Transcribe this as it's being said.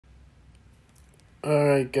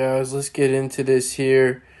Alright guys, let's get into this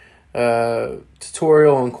here.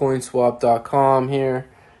 Tutorial on CoinSwap.com here.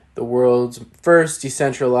 The world's first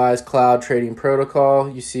decentralized cloud trading protocol.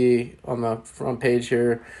 You see on the front page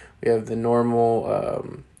here, we have the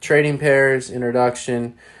normal trading pairs,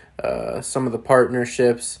 introduction, some of the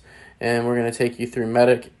partnerships, and we're going to take you through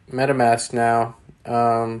Metamask now.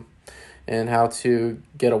 And how to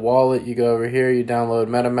get a wallet. You go over here, you download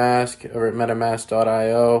Metamask over at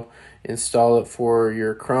metamask.io, install it for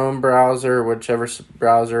your Chrome browser, whichever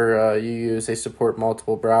browser you use. They support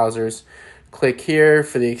multiple browsers. Click here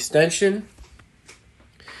for the extension,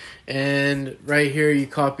 and right here you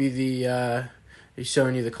copy the it's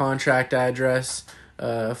showing you the contract address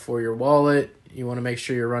for your wallet. You want to make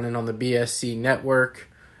sure you're running on the BSC network.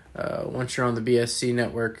 Once you're on the BSC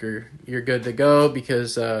network, you're good to go,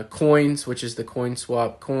 because Coins, which is the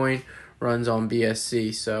CoinSwap coin, runs on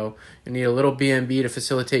BSC. So you need a little BNB to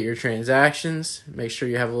facilitate your transactions. Make sure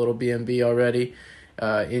you have a little BNB already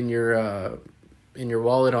in your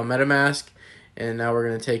wallet on MetaMask. And now we're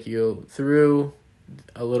going to take you through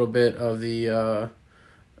a little bit of the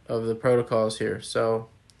protocols here. So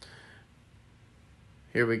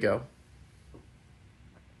here we go.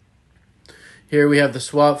 Here we have the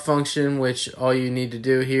swap function, which all you need to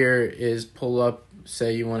do here is pull up,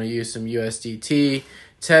 say you want to use some USDT,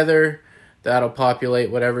 tether. That'll populate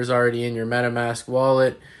whatever's already in your MetaMask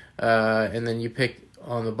wallet. And then you pick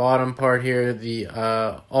on the bottom part here the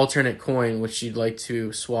alternate coin which you'd like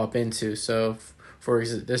to swap into. So for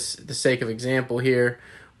the sake of example here,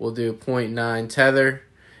 we'll do 0.9 tether.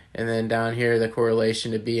 And then down here, the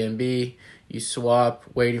correlation to BNB. You swap,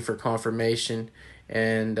 waiting for confirmation.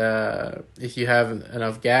 And if you have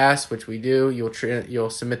enough gas, which we do, you'll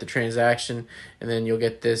submit the transaction, and then you'll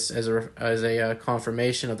get this as a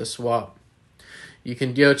confirmation of the swap. You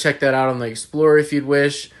can go check that out on the Explorer if you'd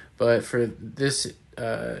wish, but for this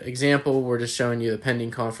example, we're just showing you the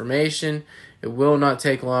pending confirmation. It will not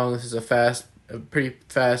take long. This is a pretty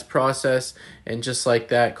fast process, and just like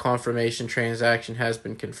that, confirmation transaction has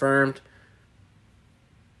been confirmed.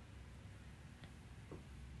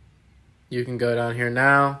 You can go down here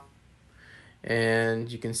now, and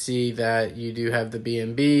you can see that you do have the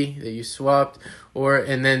BNB that you swapped.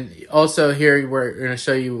 And then also here, we're going to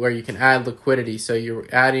show you where you can add liquidity. So you're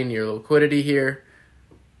adding your liquidity here.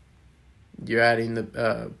 You're adding the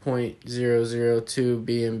 0.002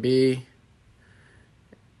 BNB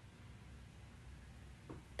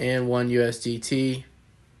and 1 USDT.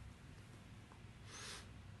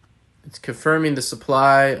 It's confirming the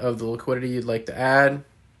supply of the liquidity you'd like to add.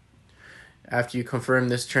 After you confirm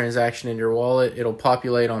this transaction in your wallet, it'll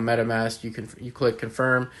populate on MetaMask. You click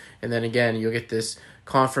confirm, and then again you'll get this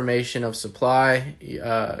confirmation of supply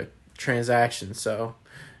transaction. So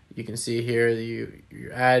you can see here that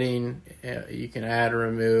you're adding. You can add or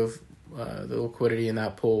remove the liquidity in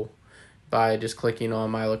that pool by just clicking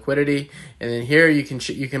on my liquidity, and then here you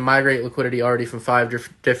can migrate liquidity already from 5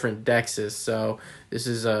 different DEXs. So this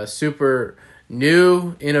is a super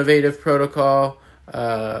new, innovative protocol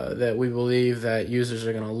that we believe that users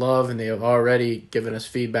are going to love, and they have already given us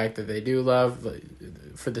feedback that they do love.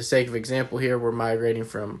 For the sake of example here, we're migrating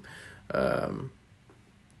from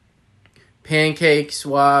Pancake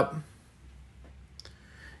Swap.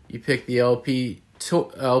 You pick the LP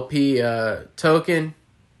token.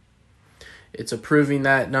 It's approving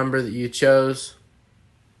that number that you chose,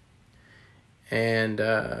 and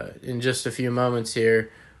in just a few moments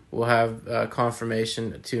here, we'll have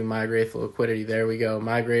confirmation to migrate the liquidity. There we go.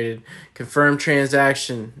 Migrated. Confirm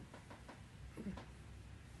transaction.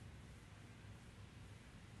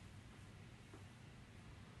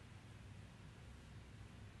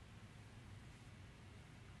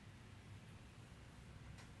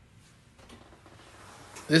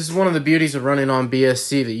 This is one of the beauties of running on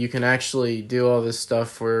BSC, that you can actually do all this stuff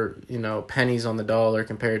for, pennies on the dollar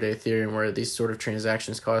compared to Ethereum, where these sort of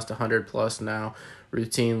transactions cost 100 plus now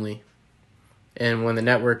routinely. And when the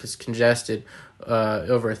network is congested,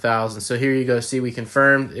 over 1,000. So here you go. See, we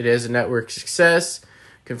confirmed it is a network success.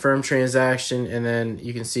 Confirm transaction, and then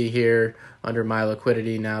you can see here under my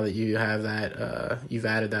liquidity now that you have that. You've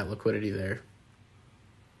added that liquidity there.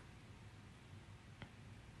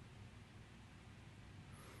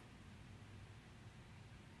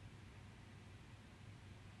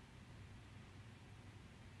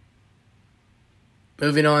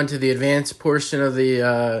 Moving on to the advanced portion of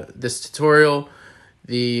the this tutorial,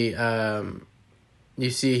 you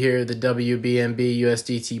see here the WBNB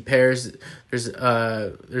USDT pairs.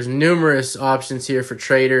 There's numerous options here for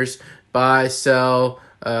traders: buy, sell,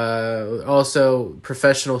 Also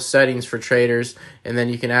professional settings for traders, and then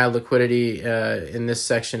you can add liquidity in this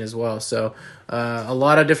section as well. So a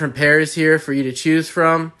lot of different pairs here for you to choose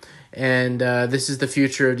from. And this is the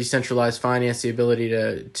future of decentralized finance, the ability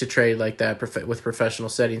to trade like that with professional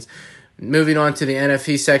settings. Moving on to the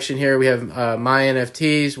NFT section here, we have My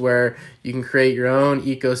NFTs, where you can create your own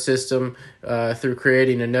ecosystem through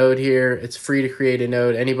creating a node here. It's free to create a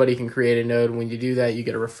node. Anybody can create a node. When you do that, you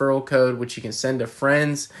get a referral code, which you can send to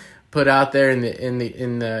friends, put out there in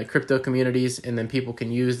the crypto communities, and then people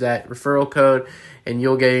can use that referral code, and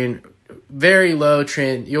you'll gain very low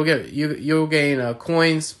you'll gain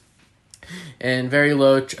coins and very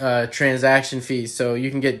low transaction fees. So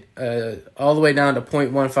you can get all the way down to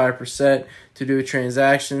 0.15% to do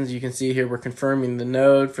transactions. You can see here we're confirming the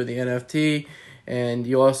node for the NFT, and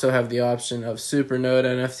you also have the option of super node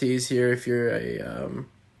NFTs here if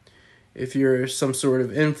you're some sort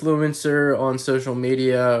of influencer on social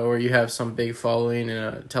media, or you have some big following in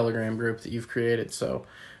a Telegram group that you've created. So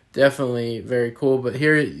definitely very cool. But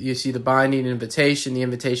here you see the binding invitation, the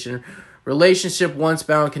invitation relationship once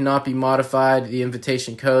bound cannot be modified. The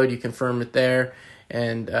invitation code, you confirm it there.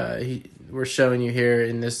 And we're showing you here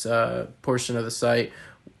in this portion of the site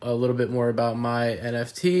a little bit more about my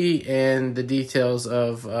NFT and the details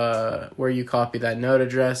of where you copy that node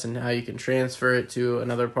address and how you can transfer it to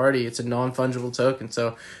another party. It's a non-fungible token,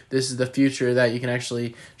 so this is the future, that you can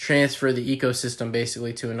actually transfer the ecosystem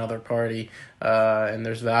basically to another party, and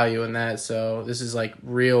there's value in that. So this is like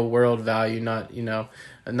real world value, not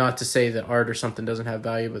to say that art or something doesn't have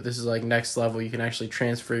value, but this is like next level. You can actually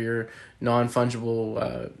transfer your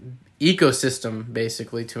non-fungible ecosystem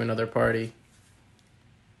basically to another party.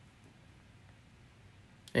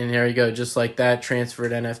 And there you go, just like that,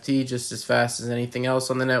 transferred NFT just as fast as anything else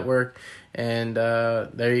on the network. And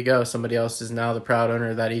there you go, somebody else is now the proud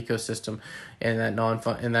owner of that ecosystem and that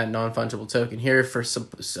non-fungible token. Here for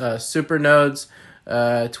super nodes,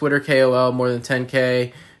 Twitter KOL more than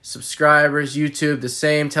 10K subscribers, YouTube the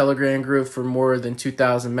same, Telegram group for more than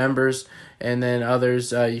 2,000 members, and then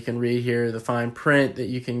others you can read here the fine print that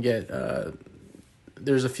you can get.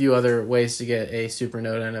 There's a few other ways to get a super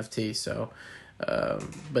node NFT. So.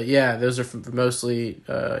 But yeah, those are mostly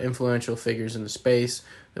influential figures in the space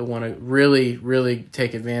that want to really, really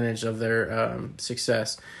take advantage of their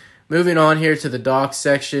success. Moving on here to the docs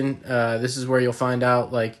section, this is where you'll find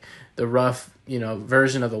out like the rough,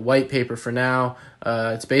 version of the white paper for now.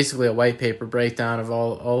 It's basically a white paper breakdown of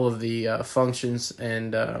all of the functions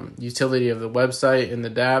and utility of the website and the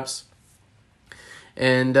dApps.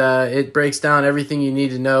 And it breaks down everything you need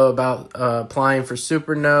to know about applying for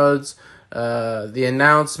super nodes. The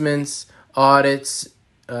announcements, audits,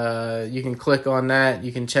 you can click on that.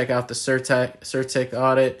 You can check out the CertiK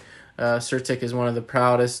audit. CertiK is one of the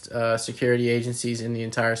proudest security agencies in the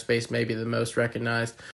entire space, maybe the most recognized.